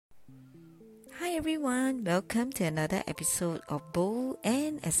Hi everyone, welcome to another episode of Bold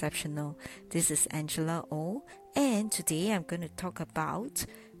and Exceptional. This is Angela O, and today I'm going to talk about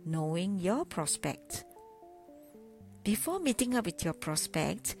knowing your prospect. Before meeting up with your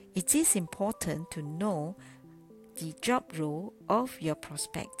prospect, it is important to know the job role of your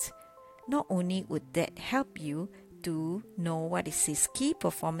prospect. Not only would that help you to know what is his key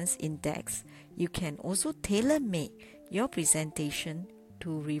performance index, you can also tailor-make your presentation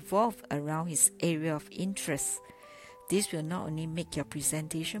to revolve around his area of interest. This will not only make your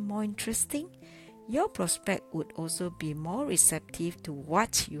presentation more interesting, your prospect would also be more receptive to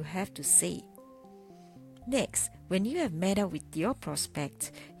what you have to say. Next, when you have met up with your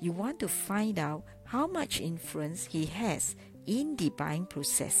prospect, you want to find out how much influence he has in the buying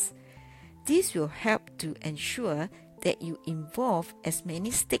process. This will help to ensure that you involve as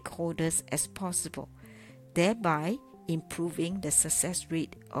many stakeholders as possible, thereby improving the success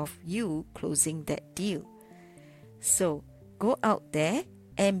rate of you closing that deal. So, go out there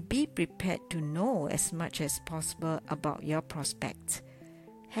and be prepared to know as much as possible about your prospect.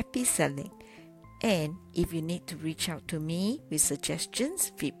 Happy selling! And if you need to reach out to me with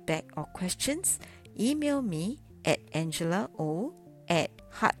suggestions, feedback or questions, email me at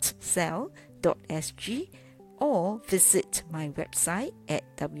angelao@heartsell.sg or visit my website at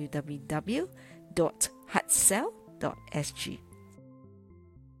www.heartsell.sg.